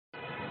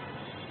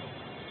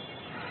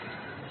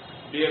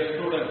Dear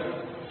students,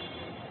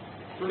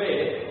 today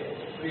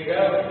we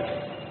have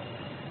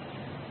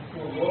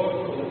to go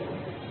to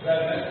the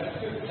next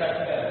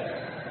chapter,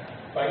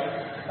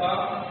 Python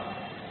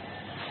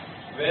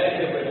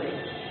variable.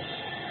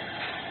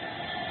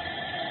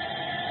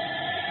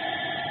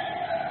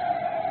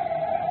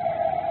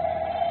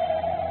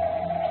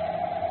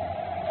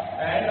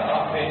 And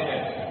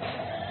operation.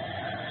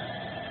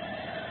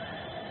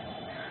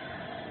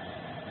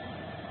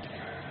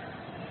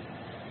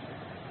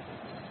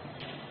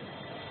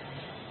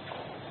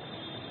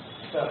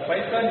 The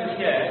Python is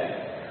a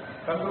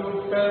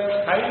computer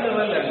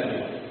high-level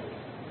language.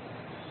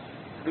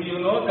 Do you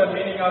know the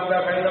meaning of the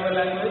high-level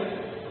language?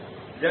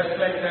 Just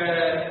like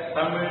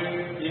Tamil,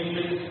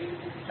 English,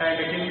 and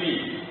Hindi,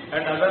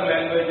 and other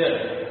languages,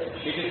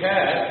 it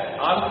has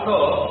also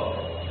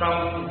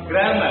some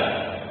grammar.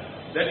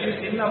 That is,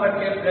 in our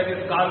case, that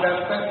is called as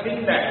the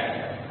syntax.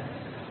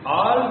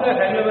 All the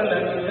high-level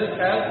languages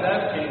have the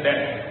syntax.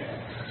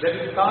 That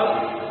is called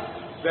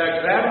the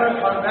grammar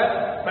for that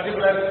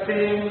particular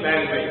same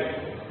language.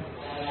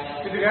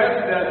 It has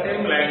the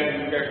same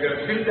language, the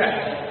syntax,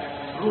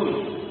 rules.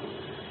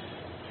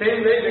 Same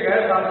way it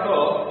has also,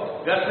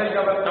 just like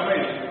our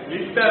Tamil,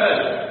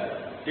 literal,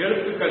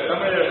 எழுத்துக்கள்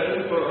தமிழ்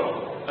எழுத்துன்னு சொல்றோம்.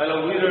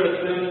 அதில்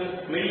உயிரெழுத்து,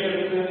 மெய்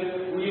எழுத்து,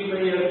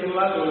 உயிர்மெய்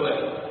எழுத்துலாம்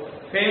சொல்லுவார்.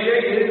 Same way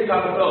it is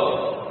also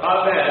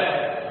called the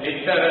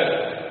literal,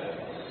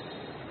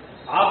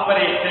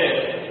 operator,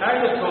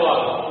 and so on.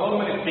 So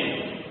many things.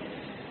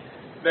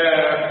 The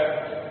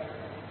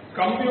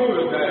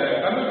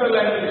computer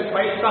language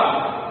Python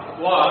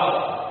was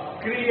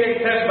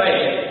created by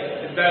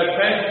the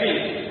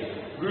scientist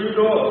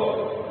Guido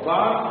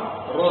van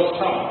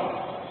Rossum.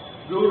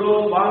 Guido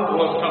van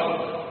Rossum.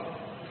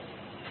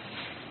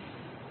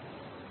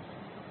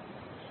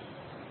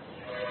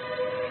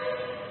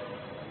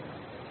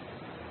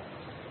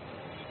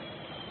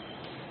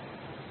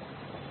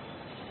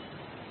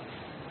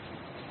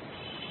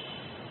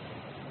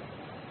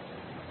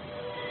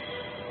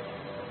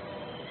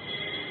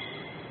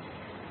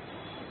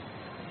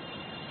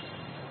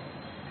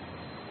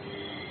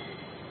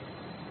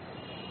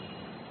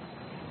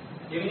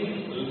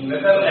 In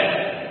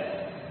Netherlands.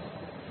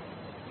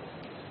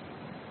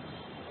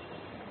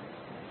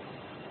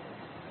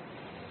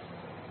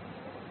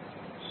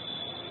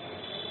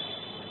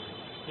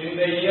 In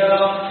the year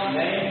of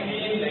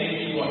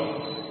 1991,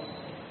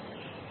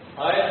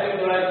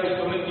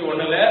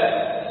 1991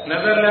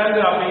 Netherlands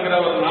அப்படிங்கிற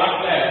ஒரு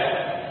நாட்டில்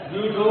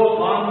you do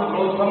வான்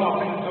ரோசம்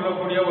அப்படின்னு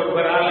சொல்லக்கூடிய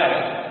ஒருவரால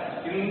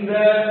இந்த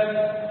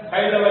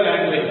high level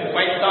language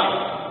Python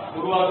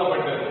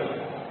உருவாக்கப்பட்டது.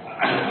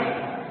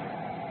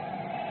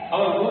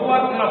 அவர்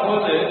உருவாக்கின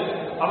போது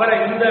அவரை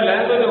இந்த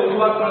லாங்குவேஜை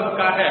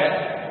உருவாக்குறதுக்காக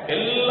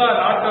எல்லா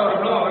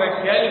நாட்டவர்களும் அவரை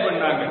கேலி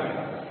பண்ணாங்க.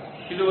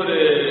 இது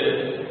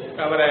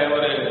அவரை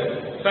ஒரு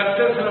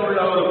சக்சஸ்ல உள்ள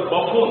ஒரு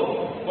பஃபூன்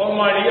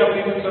கோமாளி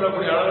அப்படின்னு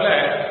சொல்லக்கூடிய அளவில்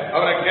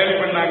அவரை கேலி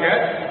பண்ணாங்க.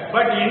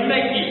 பட்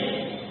இன்னைக்கு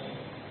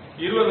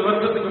 20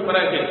 வருஷத்துக்கு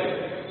பிறகு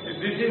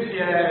this is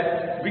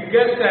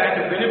biggest and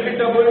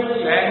பெனிஃபிட்டபிள்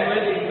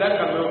language in the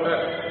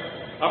computer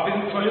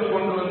அப்படின்னு சொல்லி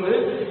கொண்டு வந்து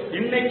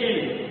இன்னைக்கு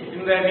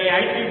இந்த நீ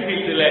ஐடி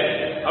ஃபீல்டில்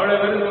அவ்வளவு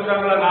பேரும்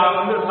சொல்றாங்களா,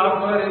 நான்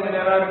சாஃப்ட்வேர்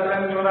இன்ஜினியரா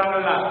இருக்கிறேன்னு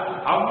சொல்றாங்களா,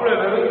 அவ்வளவு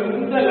பேரும்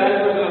இந்த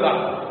லாங்குவேஜ்ல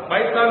தான்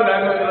பைத்தான்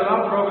லாங்குவேஜ்ல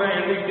தான் ப்ரோக்ராம்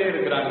எழுதிக்கிட்டே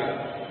இருக்கிறாங்க.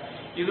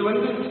 இது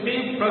C++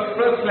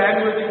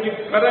 லாங்குவேஜுக்கு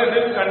பிறகு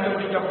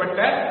கண்டுபிடிக்கப்பட்ட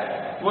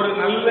ஒரு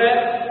நல்ல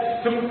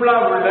சிம்பிளா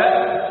உள்ள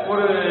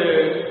ஒரு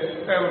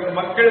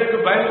மக்களுக்கு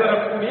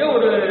பயன்பெறக்கூடிய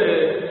ஒரு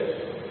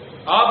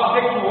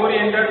object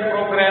oriented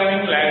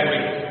programming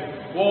language,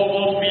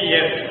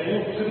 OOPS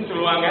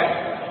சொல்லுவாங்க.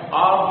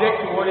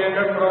 ஆப்ஜெக்ட்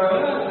ஓரியன்டட்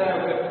ப்ரோக்ராமிங்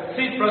C++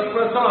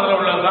 அதில்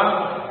உள்ளதுதான்.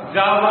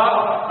 ஜாவா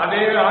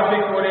அதே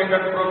ஆப்ஜெக்ட்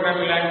ஓரியன்டட்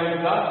ப்ரோக்ராமிங்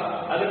லாங்குவேஜ் தான்.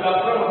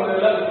 அதுக்கப்புறம்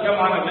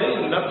முக்கியமானது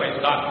இந்த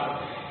பைத்தான்.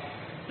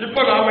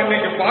 இப்போ நாம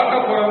இன்னைக்கு பார்க்க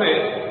போறது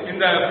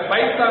இந்த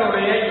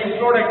பைத்தானுடைய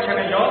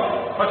இன்ட்ரோடக்ஷனையும்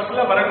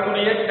ஃபர்ஸ்ட்ல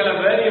வரக்கூடிய சில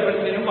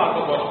வேரியபிள்ஸையும்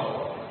பார்க்க போறோம்.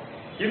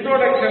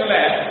 இன்ட்ரோடக்ஷன்ல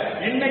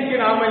இன்னைக்கு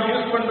நாம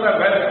யூஸ் பண்ற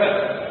வெர்ஷன்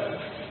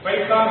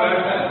பைத்தான்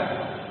வெர்ஷன்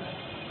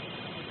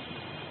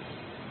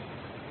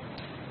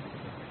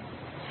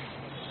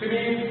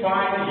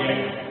 3.8.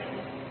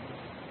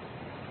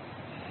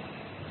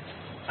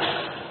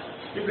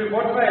 இப்படி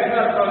போட்டா என்ன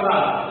அர்த்தம்னா,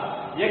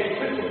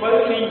 எக்ஸுக்கு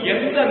பதில் நீ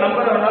எந்த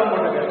நம்பர் வேணாலும்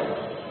போட்டுக்க.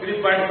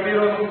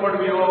 3.0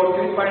 போடுவியோ,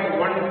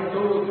 3.1,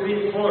 2, 3,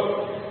 4,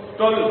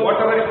 12,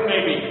 whatever it may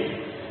be.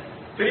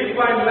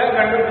 3.ல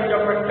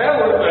கண்டுபிடிக்கப்பட்ட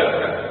ஒரு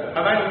வெர்ஷன்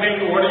அதான்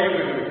இன்னைக்கு ஓடிக்கிட்டு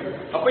இருக்குது.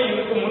 அப்ப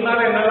இதுக்கு முன்னால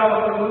என்னெல்லாம்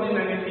வந்து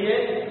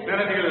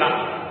நினைச்சுக்கலாம்.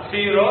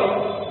 0,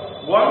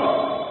 1,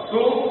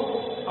 2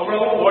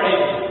 அவ்வளவு ஓடி.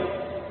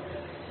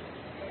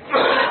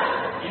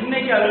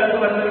 இன்னைக்கு அதுல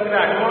இருந்து வந்திருக்கிற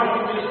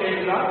அட்வான்ஸ்டு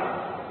ஸ்டேஜ் தான்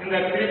இந்த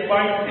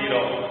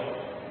 3.0.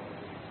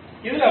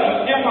 இதுல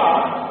முக்கியமா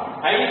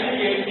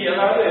ICLC,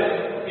 அதாவது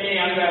நீ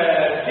அந்த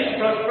C++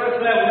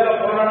 உள்ள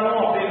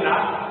போடணும் அப்படின்னா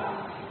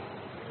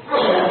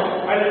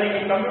அது நீங்க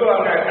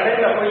கம்ப்யூட்டர்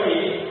கடையில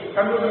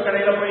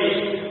போய்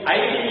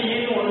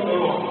IDEன்னு ஒன்று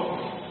சொல்லுவோம்.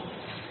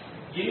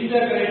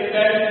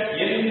 Integrated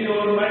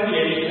environment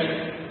edition.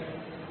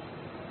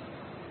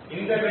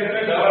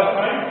 integrated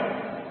development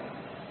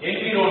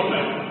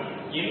environment.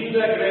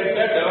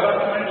 Integrated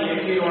development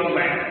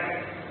environment.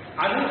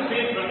 அது C++,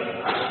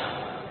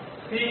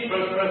 C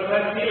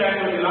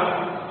language தான்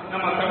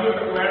நம்ம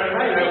கம்ப்யூட்டருக்கு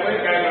வேணும்னா இதை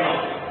போய்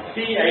கேட்கணும்.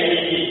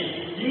 CIDE.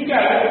 இங்க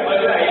அதுக்கு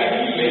பதில்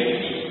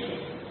IDLC.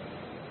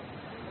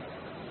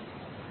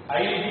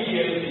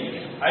 IDLC.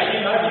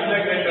 ஐனா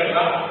இன்டகிரேட்டர்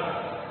தான்.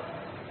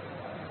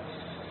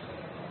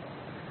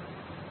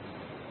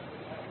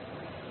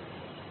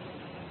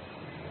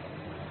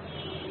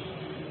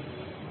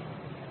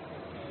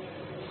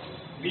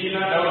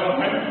 Bina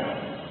development.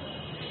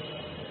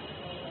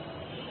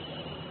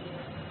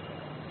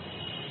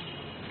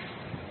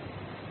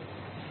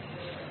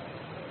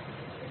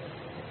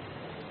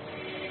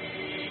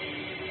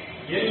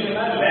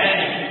 L-na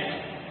learning.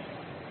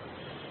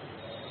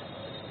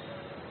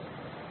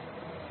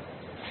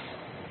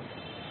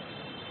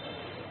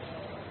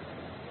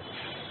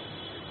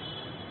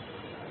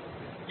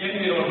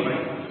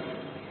 Environment.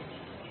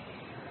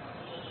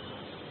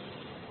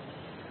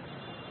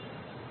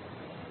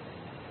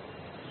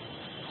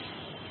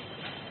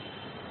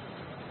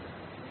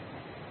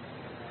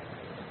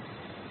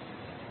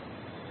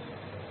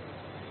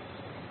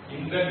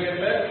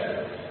 Integrated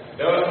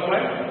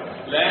development,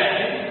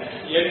 learning,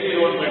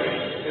 environment.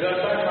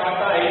 இதெல்லாம்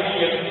ஷார்ட்டா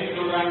IDLC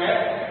சொல்றாங்க.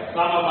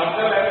 நாம மற்ற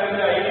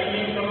லாங்குவேஜ்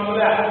IDE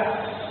சொன்னோம்ல,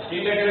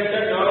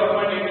 integrated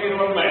development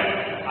environment.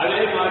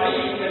 அதே மாதிரி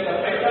இந்த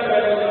பைத்தன்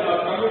லாங்குவேஜ் நம்ம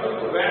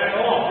கம்ப்யூட்டருக்கு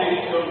வேணும்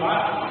அப்படின்னு சொன்னா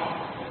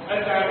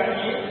அதுக்காக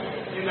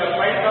இந்த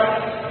பைத்தன்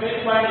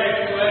 3.x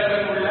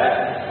வெர்ஷன் உள்ள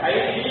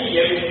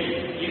IDLC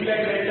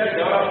integrated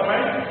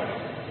development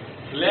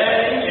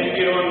learning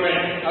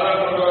environment அதை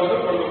கொண்டு வந்து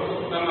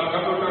நம்ம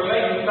கம்ப்யூட்டர்ல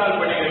இன்ஸ்டால்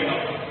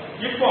பண்ணிக்கணும்.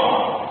 இப்போ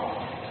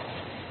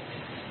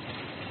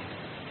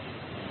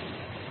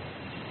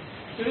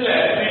இதுல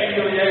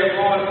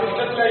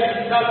சிஸ்டத்தை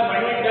இன்ஸ்டால்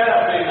பண்ணிட்ட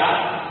அப்படின்னா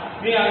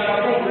நீ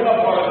அதுக்கப்புறம் உள்ள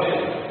போறது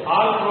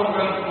ஆல்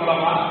ப்ரோக்ராம்ஸ்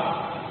மூலமா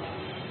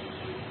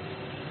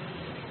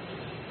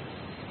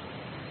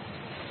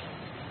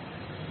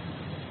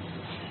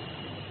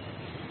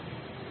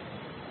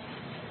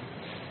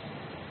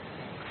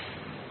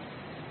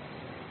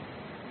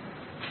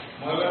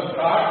முதல்ல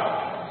start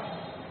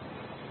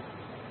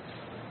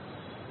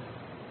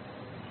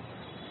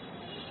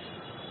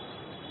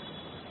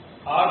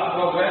all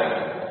program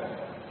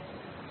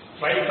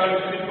Python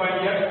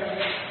 3.x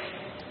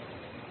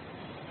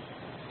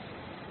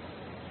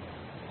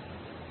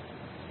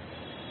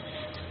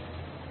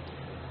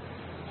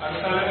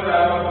அடுத்த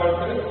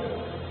போட்டு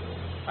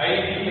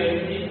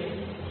IDLC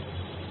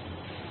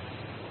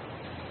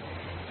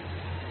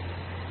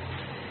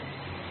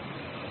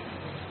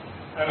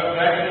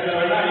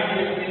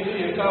IDLC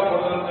இருக்கா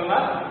போடுறதுன்னு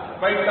சொன்னா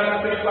Python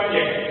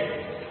 3.x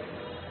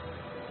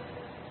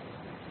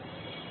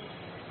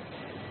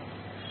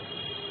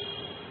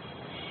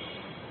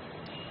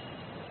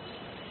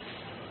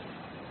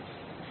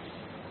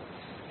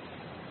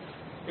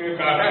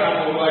இதுக்காக நம்ம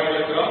உருவாக்கி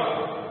இருக்கிறோம்.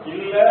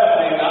 இல்ல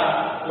அப்படின்னா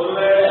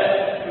ஒருவேளை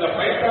இந்த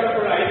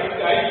பைத்தானுக்குள்ள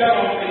ஐட்டம்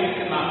வந்து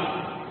இருக்குன்னா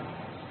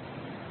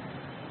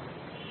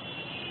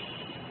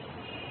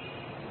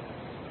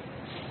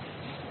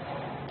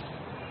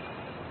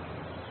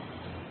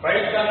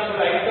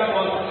பைத்தானுக்குள்ள ஐட்டம்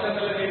ஒரு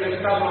சிஸ்டத்துல நீ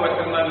டெஸ்க்டாப்ல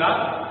வச்சிருந்தா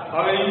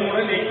அதையும்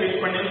கூட நீ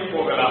கிளிக் பண்ணி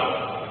போகலாம்.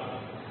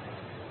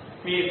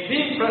 நீ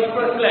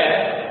C++ல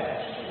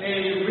நீ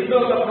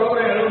விண்டோஸ்ல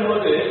ப்ரோக்ராம்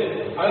எழுதும்போது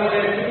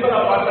அதனுடைய சிம்பிளை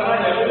பார்த்தனா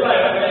எல்லா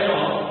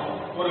இடத்துலையும்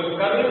ஒரு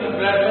கர்லி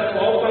பிராக்கெட்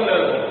ஓப்பன்ல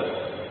இருக்கும்.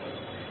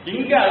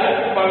 இங்க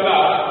அதுக்கு பதிலா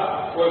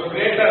ஒரு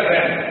கிரேட்டர்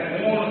தேன்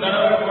 3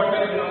 தடவை போட்டு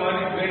இந்த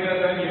மாதிரி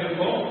கிரேட்டர் தேன்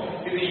இருக்கும்.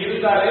 இது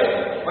இருந்தாலே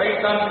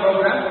பைத்தான்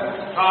ப்ரோக்ராம்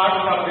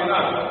ஸ்டார்ட் அப்படின்னு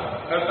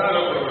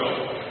கரெக்டாக கொடுக்குறோம்.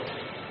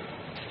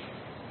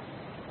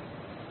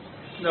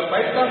 இந்த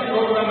பைத்தான்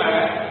ப்ரோக்ராம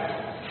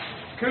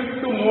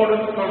ஸ்கிரிப்ட்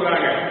மோடுன்னு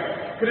சொல்றாங்க.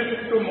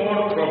 Script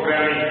mode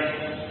programming.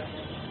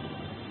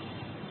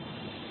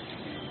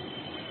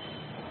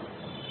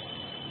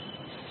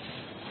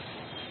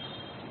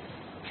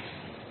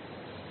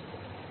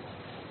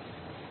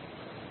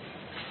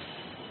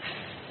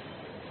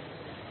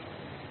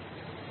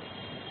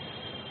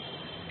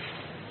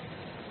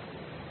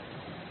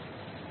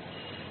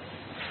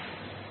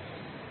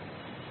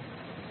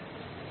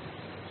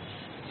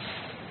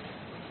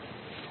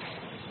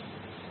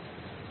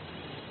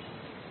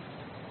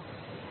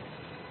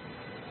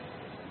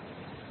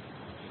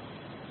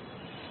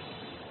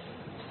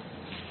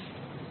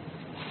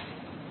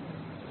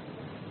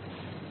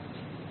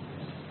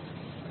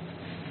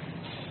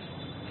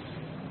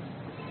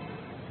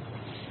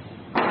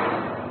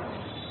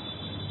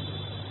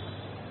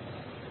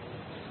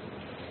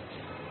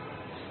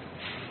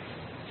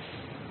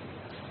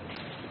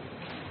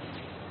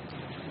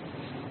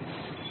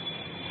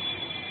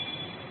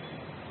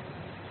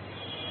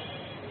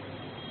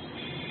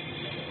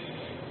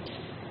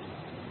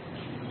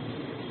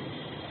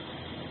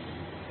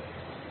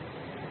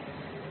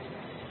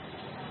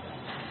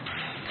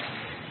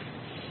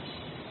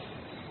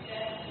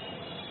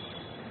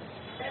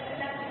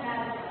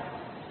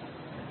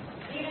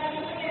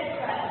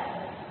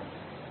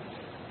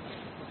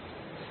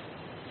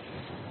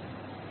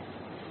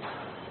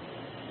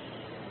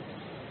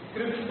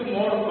 Fifth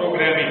mode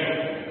programming.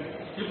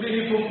 இப்படி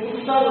இப்போ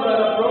புதுசா ஒரு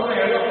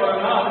ப்ரோக்ராம் எழுத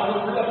போறோம்னா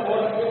அதுக்குள்ள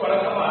போறதுக்கு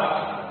வழக்கமா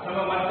நம்ம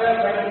மற்ற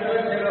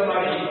பயணத்துல செய்யற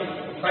மாதிரி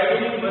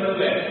ஃபைலிங்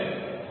வருது.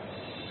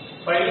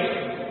 File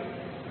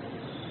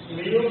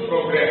new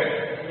program,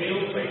 new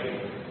file.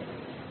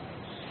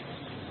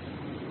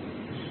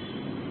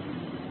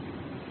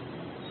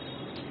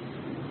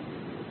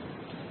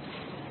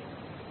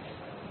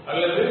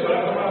 அல்லது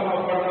வழக்கமா நம்ம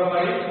பண்ற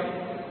மாதிரி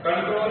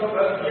control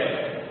plus N.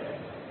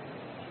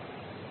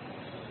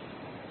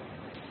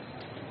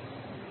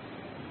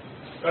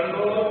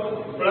 Control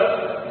plus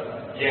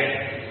N.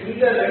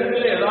 இந்த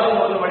ரெண்டுல ஏதாவது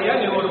ஒரு வழியா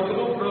நீ ஒரு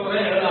புது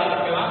ப்ரோக்ராம் எழுத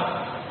ஆரம்பிக்கலாம்.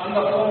 அந்த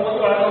போகும்போது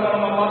வழக்கமா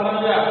நம்ம பார்த்தோம்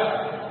இல்லையா,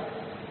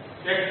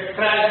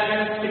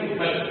 எக்ஸ்ட்ராக்ஷன்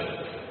சிம்பிள்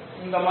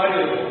இந்த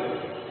மாதிரி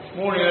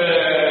 3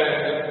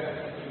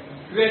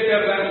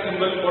 கிரேட்டர் தேன்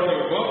சிம்பிள்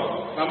போட்டிருக்கோம்.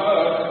 நம்ம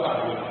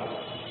பார்க்கலாம்.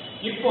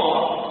 இப்போ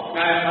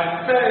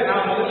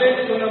நான் முதலே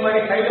சொன்ன மாதிரி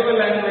ஹை லெவல்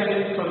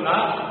லாங்குவேஜ் சொன்னா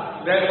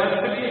there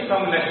must be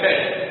some letter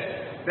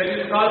that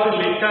is called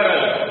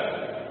literal.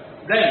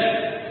 Then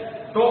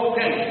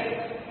token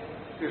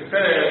is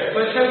a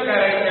special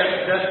character,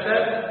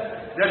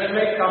 just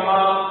like comma,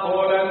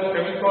 colon,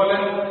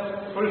 semicolon,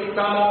 full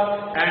stop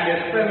and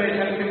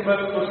exclamation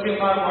symbol, question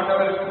mark,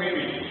 whatever it may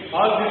be.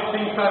 All these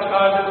things are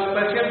called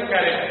special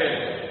characters.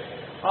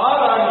 All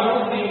are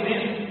used in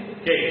this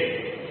case.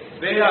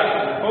 They are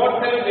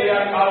total, they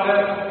are called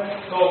as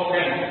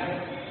token.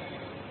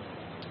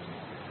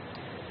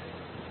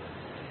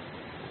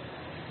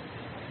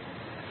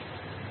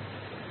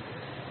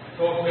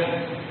 Token.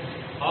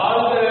 All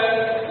the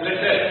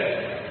letters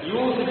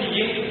used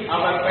in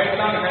our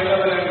Python high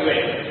level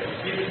language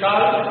is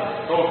called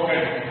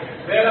token.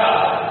 There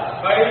are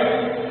 5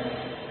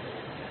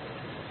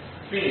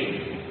 things.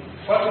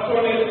 First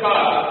one is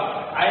called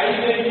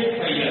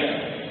identifier.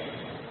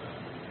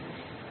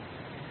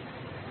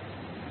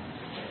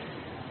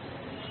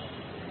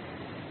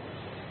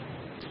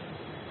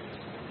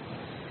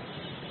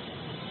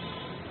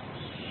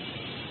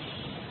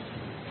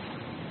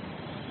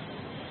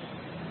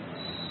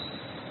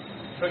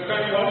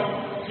 Second one,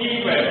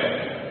 keyword.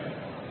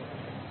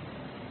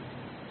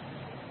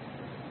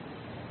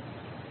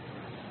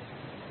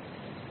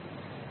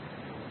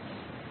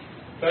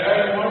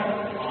 Third one,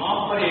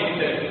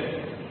 operator.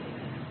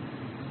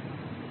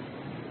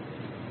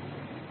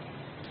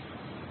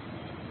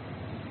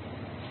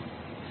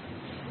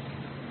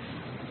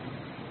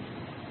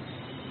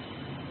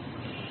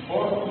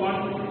 Fourth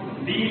one,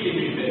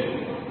 delimiter.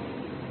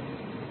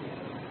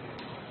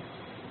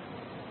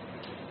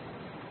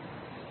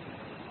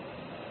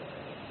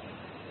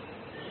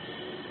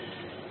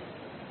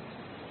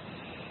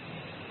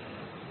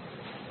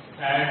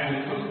 And the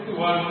fifth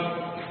one,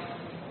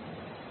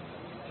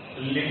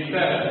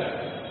 linter.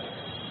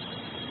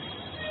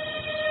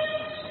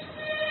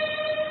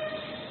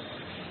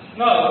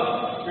 Now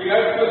we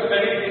have to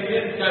study in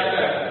this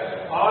chapter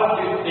all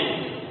these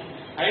things.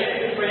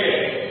 Identifier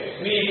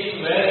means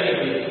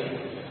variable.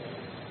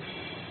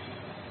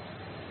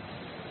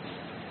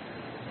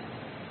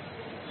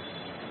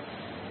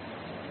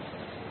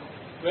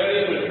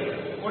 Variable.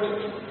 What is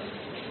it?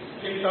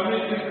 In Tamil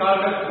it is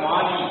called as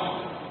mari.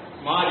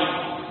 Mari.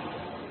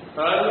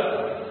 அதாவது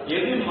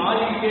எது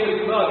மாறிக்கிட்டே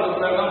இருக்குதோ அதுக்கு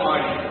பேர் தான்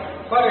மாறி.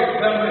 For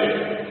example,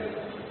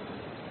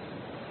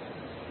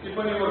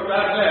 இப்போ நீ ஒரு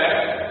கிளாஸ்ல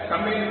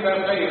கம்பெனி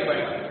கிளாஸ்ல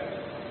இருப்பேன்.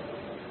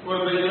 ஒரு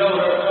பெஞ்சில் ஒரு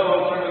இடத்துல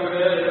ஒர்க்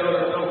பண்ணிக்கிட்டு ஏதோ ஒரு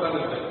இடத்துல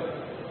உட்காந்துருக்கு.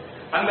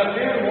 அந்த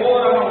பேர்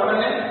ஓவர் ஆன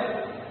உடனே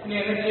நீ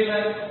என்ன செய்வ?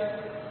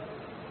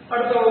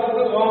 அடுத்த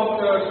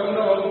வகுப்புக்கு சொந்த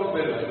வகுப்பு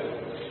போயிருவ.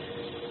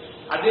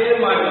 அதே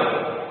மாதிரிதான்.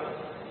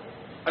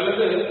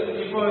 அல்லது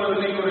இப்போ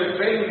இன்னைக்கு ஒரு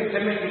ட்ரெயின்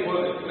சென்னைக்கு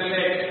போகுது,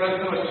 நெல்லை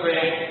எக்ஸ்பிரஸ்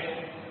வச்சுப்பேன்.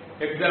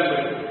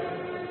 எக்ஸாம்பிள்,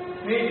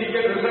 நீ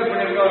டிக்கெட் ரிசர்வ்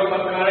பண்ணிருக்க ஒரு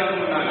 10 நாளைக்கு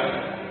முன்னால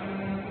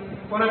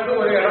உனக்கு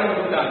ஒரு இடம்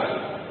கொடுத்தாங்க,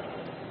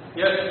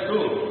 S2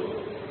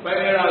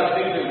 17வது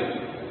சீட்டு.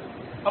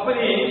 அப்ப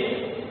நீ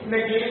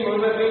இன்னைக்கு ஒரு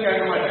வருஷத்தையும்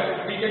கேட்க மாட்டேன்.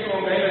 டிக்கெட்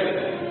உன் கையில்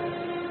இருக்கு.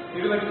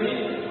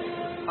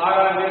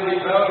 26ஆம் தேதி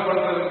டிராவல்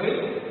பண்றதுக்கு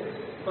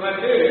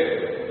உனக்கு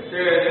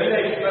நெல்லை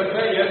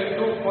எக்ஸ்பிரஸ்ல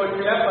S2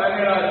 போச்சு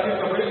 17வது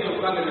சீட்டை போய் நீ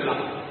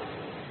உட்காந்துக்கலாம்.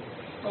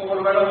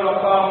 ஒருவேளை உங்க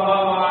அப்பா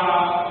அம்மா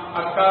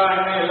அக்கா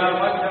அண்ணன்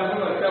எல்லாருமா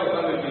சேர்ந்து வரிசையா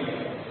உட்காந்துருக்கீங்க.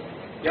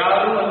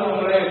 யாரும் வந்து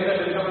உங்களை எந்த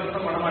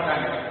டிஸ்டர்பன்ஸும் பண்ண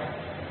மாட்டாங்க.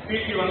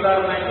 பிடி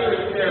வந்தாருனாக்கி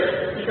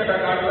டிக்கெட்டை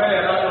காட்டுல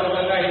ஏதாவது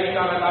ஒரு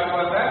ஐடிக்கான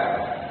காட்டுவாங்க.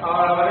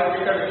 அவரை வரை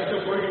டிக்கெட்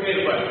வச்சுட்டு போயிட்டே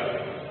இருப்பாரு.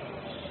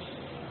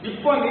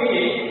 இப்போ நீ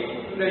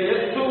இந்த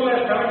S2ல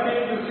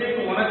 17th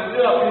சீட் உனக்கு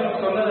அப்படின்னு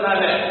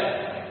சொன்னதுனால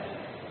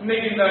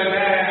இன்னைக்கு இந்த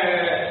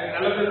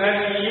நல்லது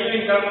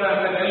ஈவினிங் கிளம்புற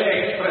அந்த நெல்லை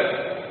எக்ஸ்பிரஸ்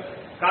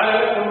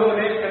காலையில கொண்டு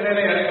வந்து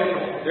சென்னையில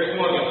இறங்கணும்.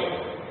 எக்மோர்ல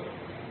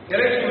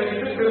இறக்கி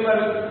வச்சுட்டு திரும்ப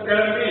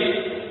கிளம்பி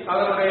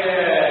அதனுடைய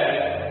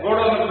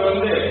கோடவுனுக்கு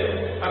வந்து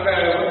அங்க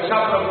ஒர்க்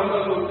ஷாப்ல கொண்டு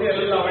வந்து விட்டு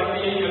எல்லா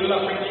வண்டியையும்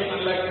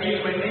நல்லா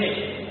கிளீன் பண்ணி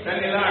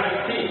தண்ணிலாம்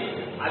அடிச்சு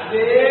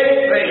அதே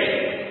ட்ரெயின்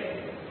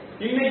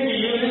இன்னைக்கு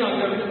ஈவினிங்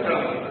அங்க இருந்து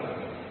கிளம்பும்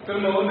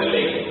திரும்பவும்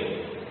நெல்லை.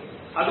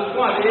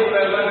 அதுக்கும் அதே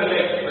பேர் தான் நெல்லை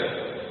எக்ஸ்பிரஸ்.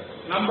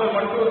 நம்பர்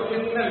மட்டும் ஒரு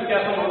சின்ன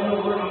வித்தியாசம்,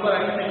 ஒரு நம்பர்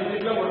 5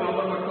 டிஜிட்ல ஒரு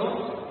நம்பர் மட்டும்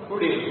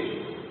கூடி இருக்கு.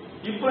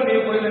 இப்போ நீ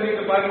போய்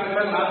நீங்க பாருங்க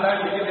சார், நான் தான்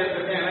டிக்கெட்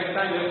எடுத்திருக்கேன், எனக்கு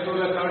தான்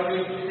எவ்வளோ 70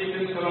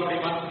 சீட்டுன்னு சொல்ல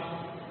முடியுமா?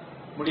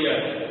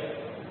 முடியாது.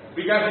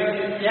 Because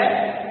it is a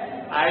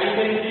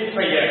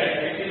identifier,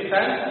 it is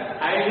an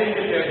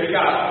identifier.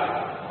 Because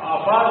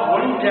for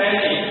one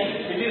journey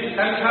it is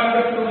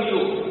confirmed to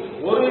you.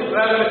 ஒரு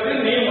டிராவலுக்கு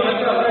நீ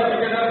உனக்கு அவரை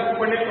டிக்கெட்டை புக்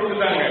பண்ணி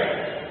கொடுத்துட்டாங்க.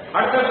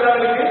 அடுத்த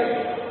டிராவலுக்கு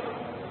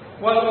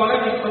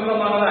உனக்கு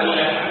சொந்தமானதா அல்ல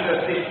அந்த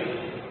சீட்.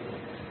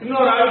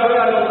 இன்னொரு ஆள் போய்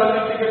அதை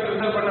உட்காந்து டிக்கெட்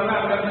ரிசர்வ் பண்ணா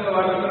அங்க இருந்து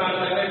வாழ்க்கை நான்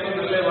சென்னைக்கு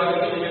நல்ல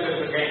வாழ்க்கை டிக்கெட்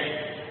எடுத்திருக்கேன்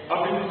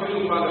அப்படின்னு சொல்லி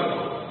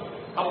உட்காந்துருக்கோம்.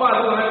 அப்ப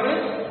அது உனக்கு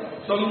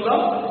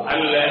சொந்தம்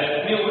அல்ல,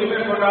 நீ உரிமை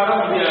கொண்டாட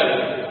முடியாது.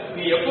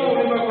 நீ எப்போ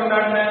உரிமை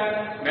கொண்டாடின?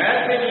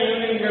 நேரத்தை நீ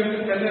ஈவினிங்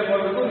இருந்து சென்னை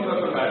போறதுக்கு உரிமை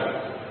கொண்டாடு.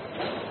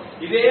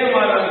 இதே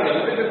மாதிரி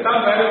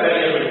இதுக்குத்தான் வேற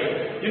வேரியபிள்.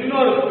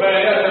 இன்னொரு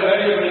அந்த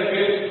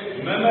வேரியபிளுக்கு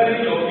மெமரி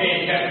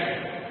லொகேஷன்.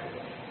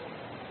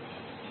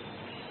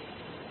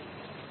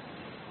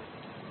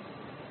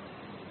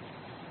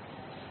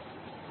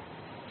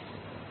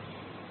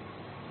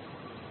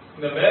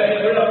 இந்த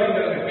வேரியபிள்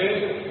அப்படிங்கிறதுக்கு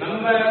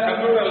நம்ம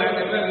கம்ப்யூட்டர்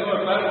லாங்குவேஜ்ல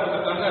இன்னொரு பேர்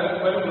கொடுத்துருக்காங்க,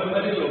 அதுக்கு பேர்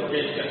மெமரி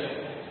லொகேஷன்.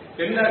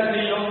 என்ன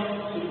செய்யும்?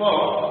 இப்போ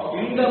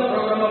இந்த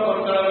ப்ரோக்ராமை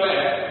பொறுத்தளவுல,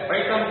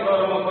 பைத்தான்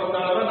ப்ரோக்ராமை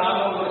பொறுத்தளவுல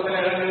நாம ஒரு சில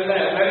இடங்கள்ல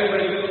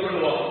வேரியபிள் யூஸ்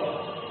பண்ணுவோம்.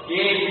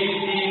 A B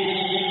C D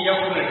E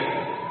F.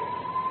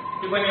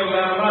 இப்ப நீ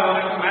உதாரணமா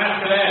அவனுக்கு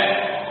மேத்ஸ்ல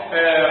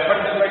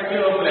படிச்சு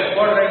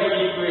குவாட்ராட்டிக்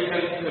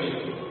ஈக்குவேஷன் சொல்லி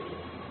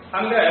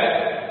அங்க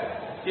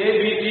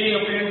ABC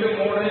அப்படின்ட்டு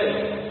 3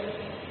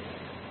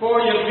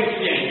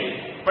 கோஎஃபிஷியன்ட்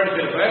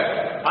படிச்சிருப்ப.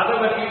 அதை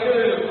வச்சுட்டு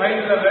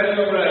find the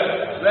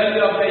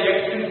value of the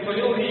X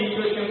சொல்லி ஒரு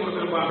ஈக்குவேஷன்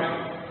கொடுத்திருப்பாங்க.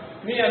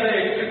 நீ அதை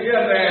எக்ஸுக்கு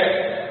அந்த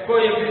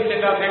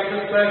coefficient of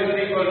X square is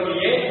equal to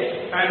a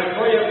and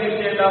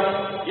coefficient of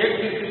x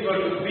is equal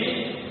to b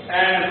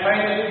and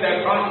finally the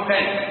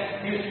constant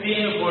is c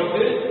னு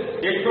போட்டு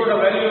x ஓட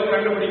வேல்யூ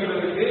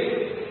கண்டுபிடிக்கிறதுக்கு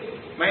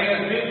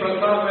 -b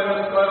plus or minus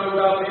square root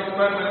of x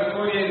square minus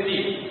 4ac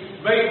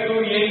by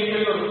 2a ன்னு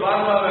ஒரு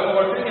ஃபார்முலாவை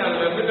போட்டு நீ அதை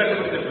வந்து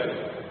கண்டுபிடிச்சிருப்ப.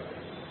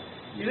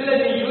 இதுல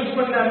நீ யூஸ்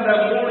பண்ண அந்த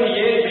 3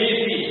 a b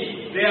c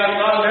they are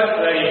called as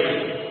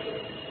variables.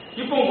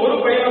 இப்போ ஒரு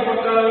பையனை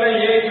பொறுத்தளவுல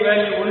a க்கு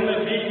வேல்யூ 1,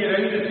 b க்கு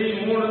 2, c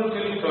 3 ன்னு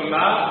சொல்லி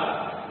சொன்னா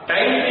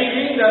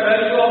timing the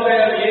value of a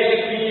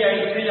b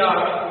and c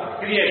are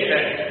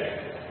created.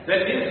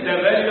 That is the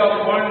value of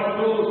 1,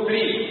 2,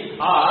 3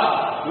 are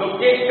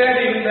located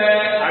in the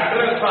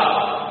address of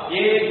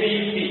a b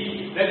c.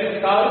 That is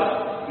called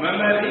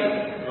memory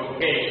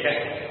location.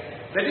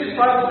 That is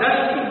for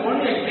just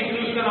one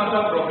execution of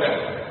the program.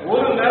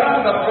 ஒரு நேரம்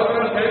அந்த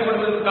program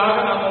செயல்படுறதுக்காக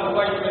நாம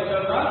உருவாக்கி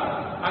வச்சதுதான்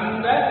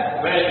அந்த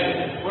value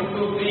 1,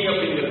 2, 3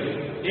 அப்படிங்கிறது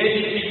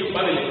ஏபிசிக்கு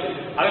பதில்.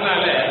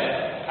 அதனால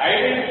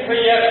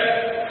identifier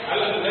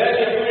அல்லது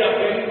வேரியபிள்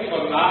அப்படின்னு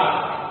சொன்னா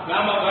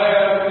நாம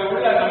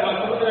உள்ள நம்ம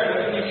கொடுக்குற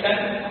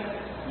definition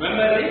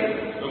memory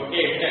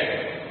location.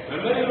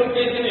 Memory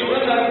location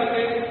எவ்வளவு நேரம்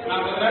இருக்கு?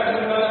 நான்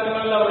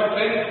கொஞ்ச ஒரு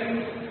ட்ரெயின்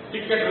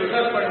டிக்கெட்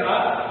ரிசர்வ் பண்ணா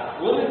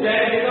ஒரு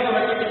ஜேர்னி தான்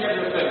உனக்கு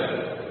டிக்கெட் ரிசர்வ்,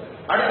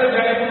 அடுத்த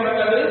ஜேர்னிக்கு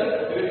உனக்கு அது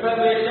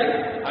ரிசர்வேஷன்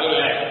அல்ல.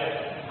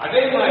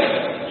 அதே மாதிரி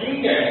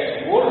இங்க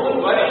ஒரு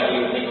வரி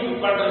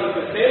எக்ஸிக்யூட்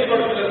பண்றதுக்கு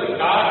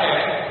செயல்படுத்துறதுக்காக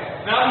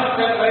நாம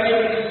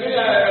வேரியபிளுக்கு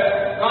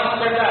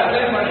கான்ஸ்டன்டா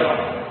அசைன்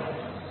பண்றோம்.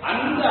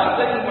 அந்த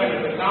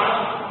அசைன்மெண்ட் தான்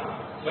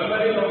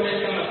மெமரி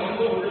லொகேஷன்ல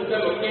கொண்டு உள்ள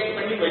லொகேட்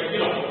பண்ணி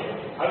வைக்கிறோம்.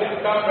 அதுக்கு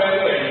தான்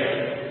பேர் variable.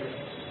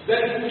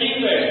 Then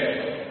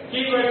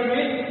keyword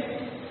means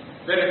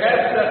that has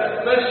the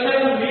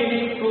special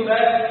meaning to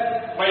that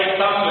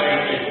Python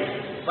language.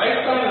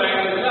 Python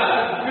language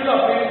skill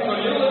அப்படின்னு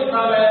சொல்லி ஒரு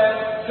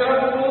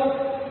சிறப்பு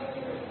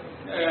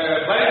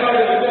பயன்பாடு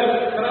இருக்கு,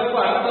 சிறப்பு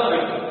அர்த்தம்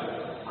இருக்கு.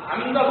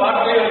 அந்த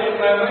வார்த்தையை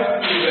வச்சுக்காம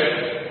keyword.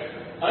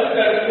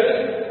 அதுக்கு அடுத்து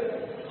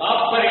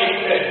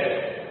ஆப்பரேட்டர்.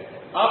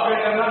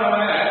 ஆப்பரேட்டர்னா நம்ம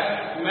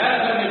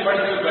மேத்ஸ்ல நீ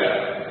படிச்சிருப்ப.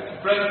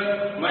 Plus,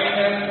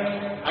 minus,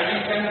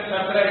 addition,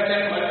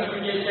 subtraction,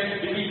 multiplication,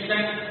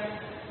 division,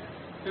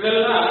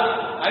 இதெல்லாம்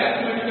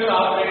அரித்மெட்டிக்கல்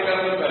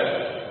ஆப்பரேட்டர்.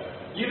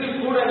 இது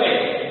கூடவே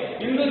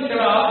இன்னும்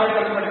சில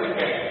ஆப்பரேட்டர்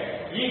படிச்சிருக்க.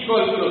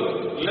 Equal to,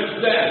 less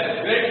than,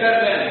 greater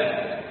than,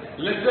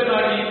 less than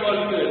or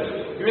equal to,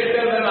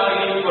 greater than or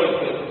equal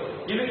to,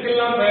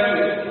 இதுக்கெல்லாம்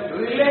பேரு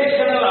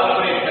ரிலேஷனல்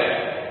ஆப்பரேட்டர்.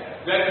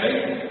 That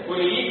means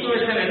ஒரு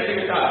ஈக்குவேஷன்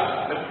எடுத்துக்கிட்டா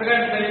லெஃப்ட்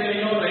ஹேண்ட்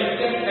சைட்லையும் ரைட்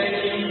ஹேண்ட்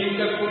சைட்லையும்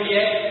இருக்கக்கூடிய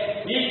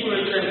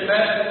ஈக்குவேஷன்ஸ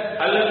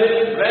அல்லது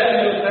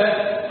வேல்யூஸ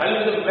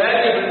அல்லது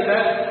வேரியபிள்ஸ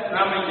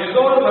நாம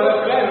ஏதோ ஒரு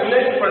விதத்துல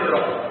ரிலேட்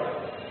பண்றோம்.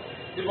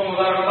 இப்போ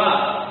உதாரணமா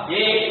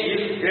a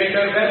is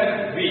greater than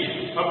b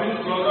அப்படின்னு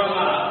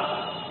சொல்றோம்னா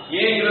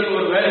ஏங்கிறது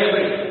ஒரு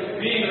வேரியபிள்,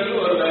 பிங்கிறது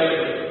ஒரு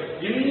வேரியபிள்.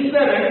 இந்த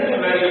ரெண்டு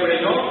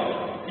வேரியபிளையும்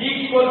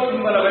ஈக்குவல்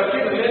சிம்பலை வச்சு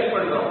ரிலேட்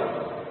பண்றோம்.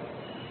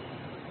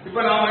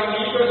 இப்ப நாம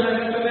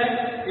ஈக்குவேஷன் சொன்னேன்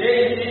a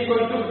is equal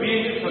to b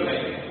ன்னு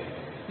சொன்னேன்.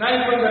 நான்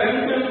இப்ப இந்த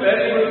ரெண்டு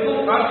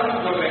வேரியபிளுக்கும்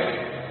கான்ஸ்டன்ட் சொல்றேன்.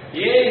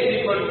 a is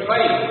equal to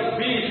 5,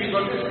 b is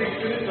equal to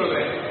 6 ன்னு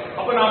சொல்றேன்.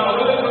 அப்ப நான்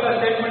முதல்ல சொன்ன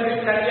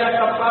ஸ்டேட்மெண்ட் சரியா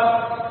தப்பா?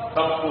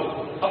 தப்பு.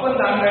 அப்ப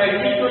அந்த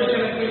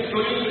ஈக்குவேஷனுக்கு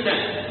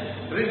சொல்யூஷன்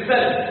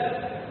ரிசல்ட்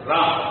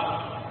ராங்.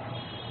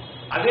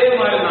 அதே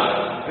மாதிரிதான்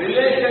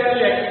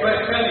ரிலேஷனல்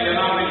எக்ஸ்பிரஷன்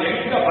நாம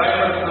எங்க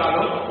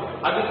பயன்படுத்தினாலும்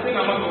அதுக்கு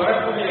நமக்கு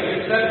வரக்கூடிய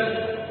result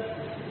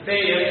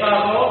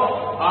SRO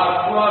are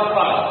true or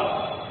false.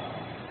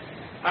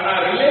 ஆனா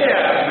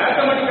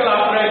மேத்தமெட்டிக்கல்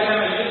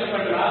ஆபரேஷன் யூஸ்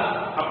பண்ணா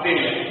அப்படி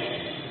இல்லை.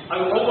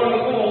 அது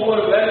ஒவ்வொன்றுக்கும்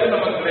ஒவ்வொரு வேல்யூ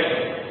நமக்கு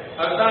கிடைக்கும்.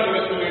 அதுதான்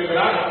இவர்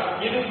சொல்லியிருக்கிறார்.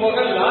 இது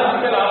போக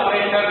லாஜிக்கல்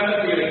ஆபரேட்டர்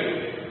இருக்கு.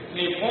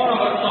 நீ போன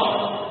வருஷம்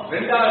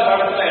 2வது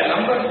பாடத்துல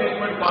நம்பர்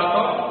ஸ்டேட்மெண்ட்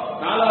பார்த்தோம்.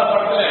 4வது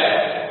பாடத்துல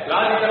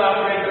லாஜிக்கல்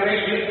ஆபரேட்டரே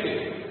இருக்கு.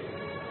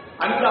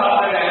 அந்த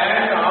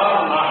ஆபரேட்டர்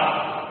ஆர் நாட்.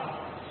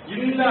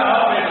 இந்த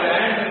ஆபரேட்டர்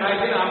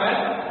ஆண்ட் நாம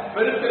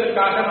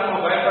பெருக்கலுக்காக நம்ம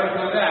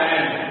பயன்படுத்துவது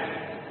ஆண்ட்.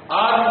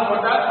 ஆர்னு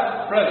போட்டா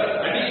பிளஸ்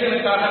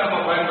அடிஷனுக்காக நம்ம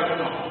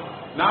பயன்படுத்தணும்.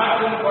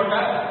 நாட்னு போட்டா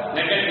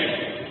நெகட்டிவ்.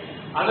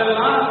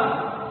 அதெல்லாம்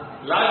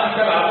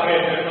லாஜிக்கல்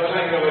ஆபரேட்டர்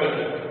இங்க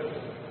வருது.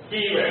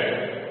 Keyword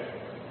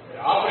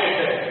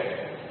operator.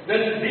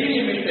 Then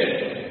delimited.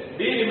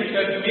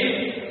 Delimited means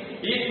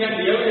each and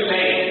every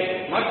line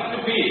must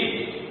be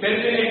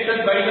terminated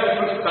by the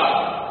full stop.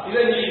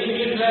 இதை நீ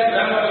இங்கிலீஷ்ல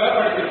கிராமர்ல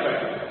படிச்சிருப்ப.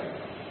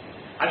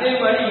 அதே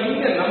மாதிரி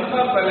இங்க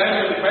நம்ம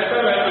லாங்குவேஜ்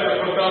பெட்டர் லாங்குவேஜ்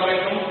பொறுத்த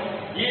வரைக்கும்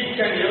each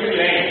and every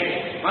line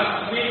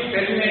must be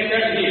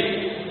terminated with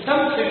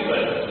some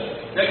symbol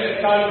that is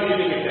called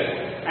delimited.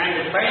 And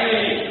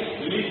finally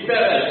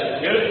literal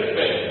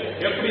எழுத்துக்கள்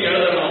எப்படி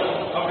எழுதணும்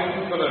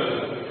அப்படின்னு சொல்றது.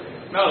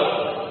 Now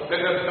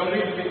let us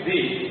complete with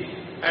this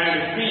and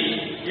see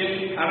in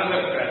another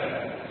class.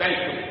 Thank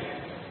you.